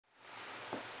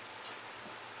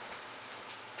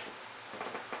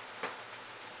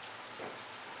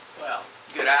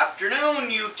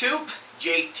afternoon, YouTube.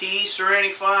 JT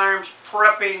Serenity Farms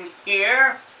prepping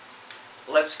here.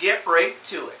 Let's get right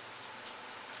to it.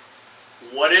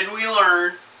 What did we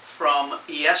learn from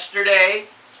yesterday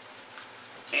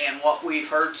and what we've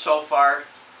heard so far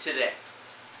today?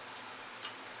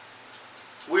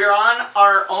 We're on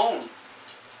our own.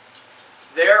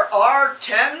 There are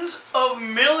tens of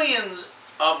millions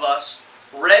of us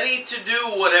ready to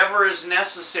do whatever is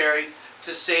necessary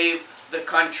to save the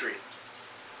country.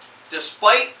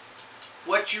 Despite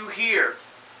what you hear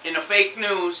in the fake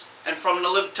news and from the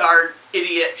libtard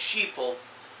idiot sheeple,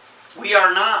 we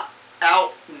are not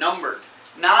outnumbered.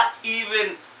 Not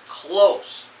even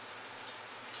close.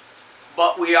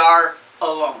 But we are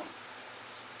alone.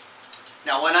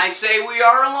 Now when I say we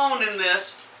are alone in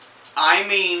this, I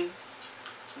mean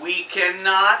we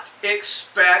cannot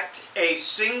expect a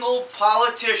single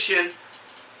politician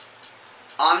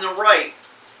on the right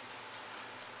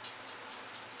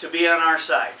to be on our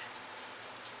side.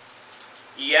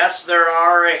 Yes, there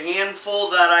are a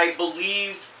handful that I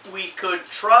believe we could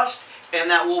trust and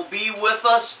that will be with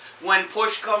us when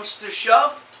push comes to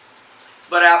shove.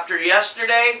 But after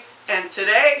yesterday and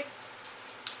today,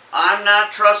 I'm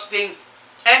not trusting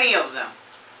any of them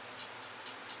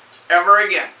ever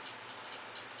again.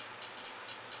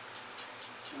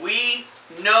 We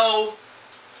know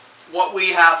what we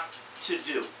have to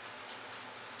do.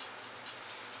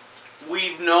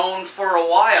 We've known for a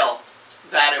while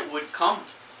that it would come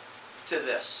to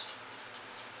this.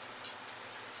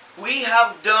 We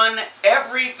have done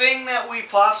everything that we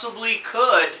possibly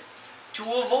could to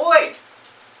avoid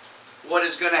what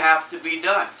is going to have to be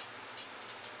done.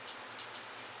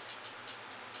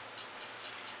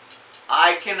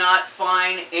 I cannot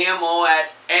find ammo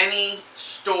at any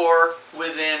store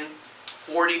within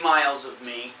 40 miles of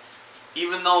me,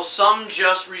 even though some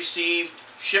just received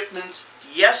shipments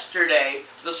yesterday.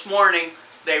 This morning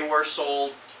they were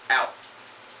sold out.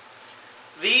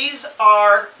 These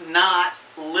are not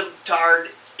libtard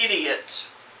idiots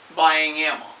buying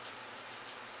ammo.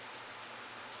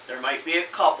 There might be a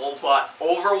couple, but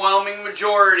overwhelming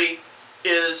majority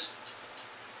is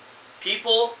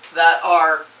people that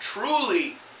are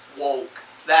truly woke,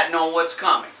 that know what's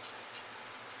coming.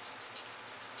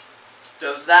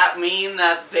 Does that mean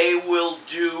that they will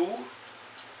do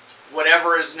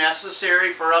whatever is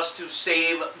necessary for us to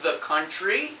save the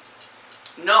country?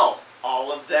 No,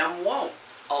 all of them won't.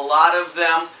 A lot of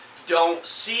them don't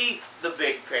see the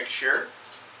big picture,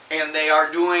 and they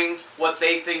are doing what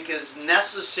they think is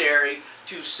necessary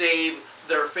to save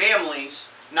their families,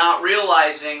 not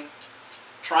realizing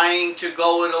trying to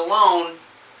go it alone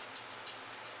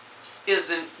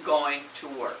isn't going to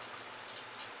work.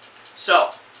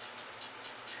 So,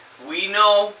 we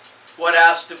know what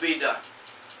has to be done.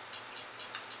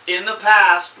 In the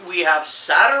past, we have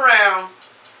sat around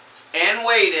and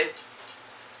waited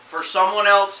for someone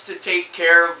else to take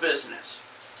care of business.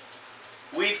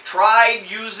 We've tried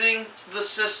using the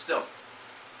system,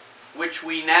 which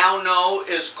we now know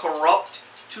is corrupt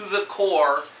to the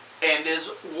core and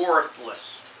is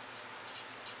worthless.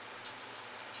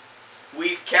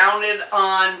 We've counted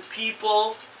on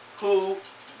people who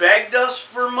begged us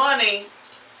for money,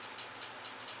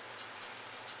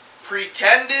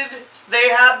 pretended they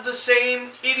had the same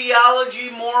ideology,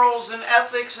 morals, and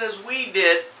ethics as we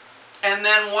did, and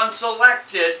then once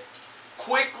elected,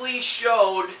 quickly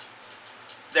showed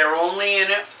they're only in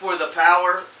it for the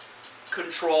power,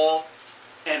 control,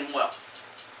 and wealth.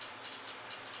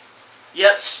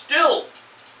 Yet still,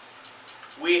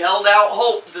 we held out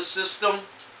hope the system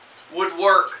would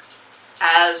work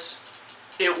as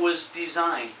it was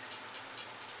designed.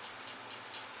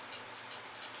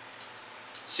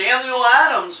 Samuel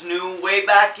Adams knew way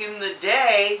back in the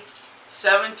day,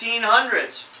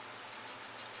 1700s.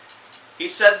 He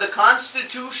said the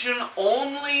Constitution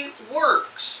only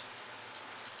works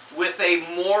with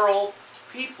a moral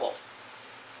people.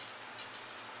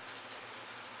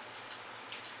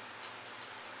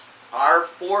 Our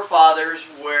forefathers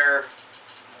were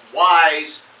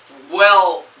wise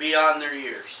well beyond their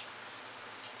years.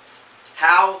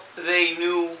 How they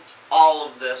knew all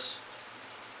of this,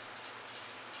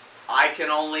 I can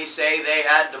only say they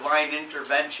had divine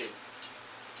intervention.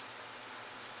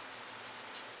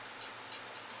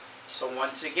 So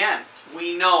once again,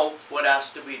 we know what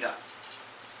has to be done.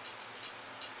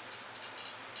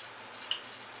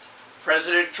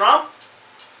 President Trump,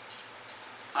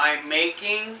 I'm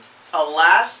making a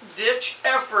last-ditch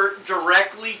effort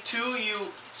directly to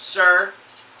you, sir.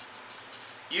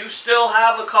 You still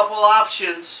have a couple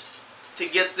options to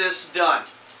get this done.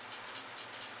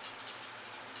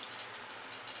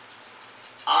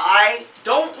 I I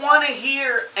don't want to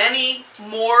hear any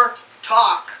more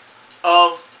talk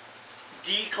of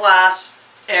declass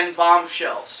and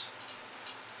bombshells.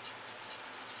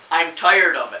 I'm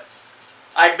tired of it.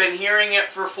 I've been hearing it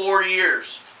for 4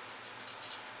 years.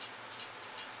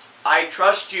 I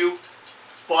trust you,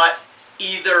 but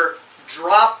either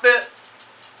drop it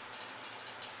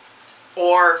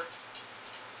or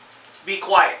be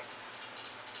quiet.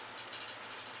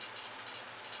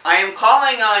 I am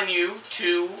calling on you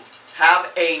to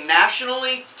have a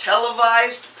nationally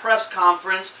televised press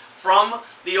conference from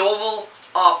the Oval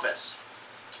Office.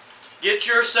 Get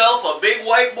yourself a big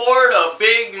whiteboard, a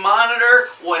big monitor,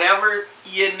 whatever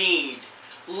you need.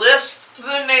 List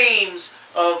the names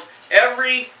of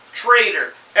every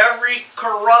traitor, every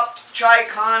corrupt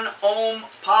Chi-Con-Ohm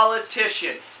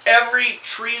politician, every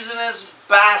treasonous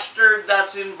bastard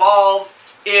that's involved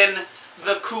in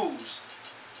the coups.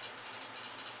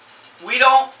 We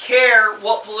don't care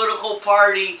what political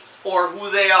party or who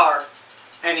they are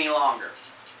any longer.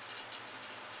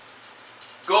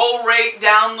 Go right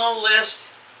down the list,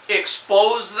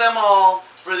 expose them all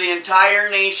for the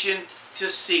entire nation to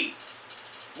see.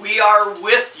 We are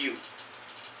with you.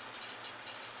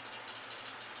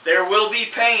 There will be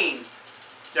pain.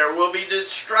 There will be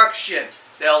destruction.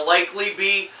 There'll likely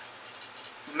be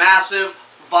massive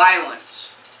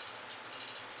violence.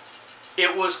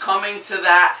 It was coming to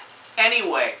that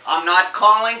anyway. I'm not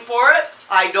calling for it.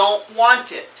 I don't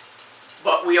want it.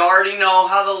 But we already know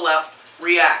how the left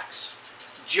reacts.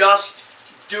 Just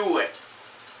do it.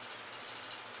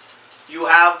 You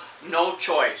have no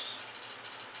choice.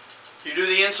 If you do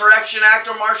the Insurrection Act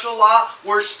or martial law,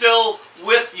 we're still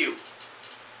with you.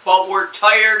 But we're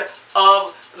tired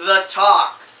of the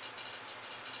talk.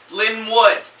 Lynn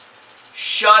Wood,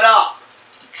 shut up.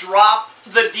 Drop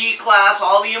the declass,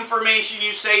 all the information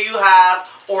you say you have,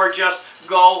 or just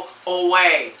go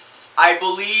away. I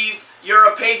believe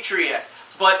you're a patriot,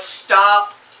 but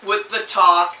stop with the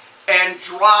talk and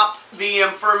drop the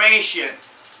information.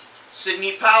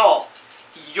 Sidney Powell,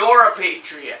 you're a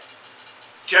patriot.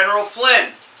 General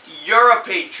Flynn, you're a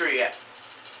patriot.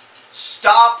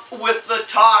 Stop with the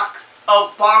talk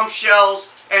of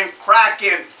bombshells and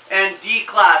Kraken and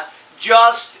declass.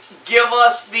 Just give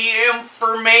us the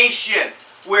information.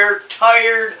 We're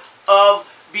tired of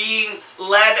being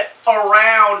led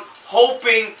around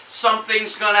hoping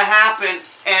something's going to happen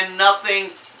and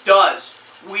nothing does.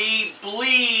 We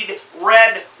bleed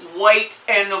red, white,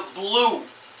 and blue.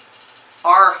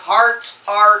 Our hearts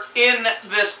are in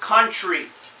this country.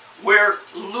 We're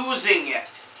losing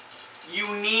it.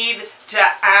 You need to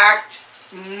act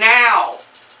now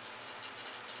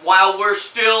while we're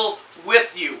still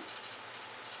with you.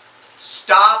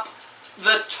 Stop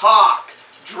the talk.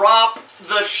 Drop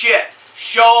the shit.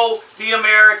 Show the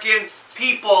American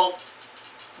people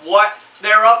what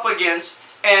they're up against,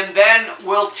 and then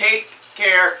we'll take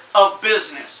care of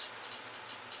business.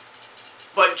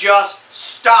 But just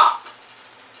stop.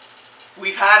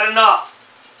 We've had enough.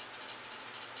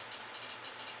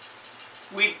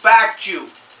 We've backed you.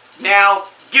 Now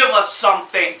give us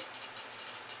something.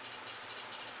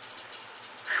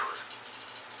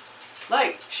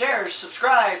 Like, share,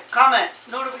 subscribe, comment,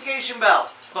 notification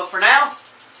bell. But for now,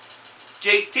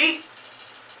 JT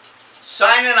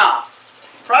signing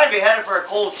off. Probably be headed for a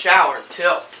cold shower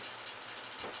too.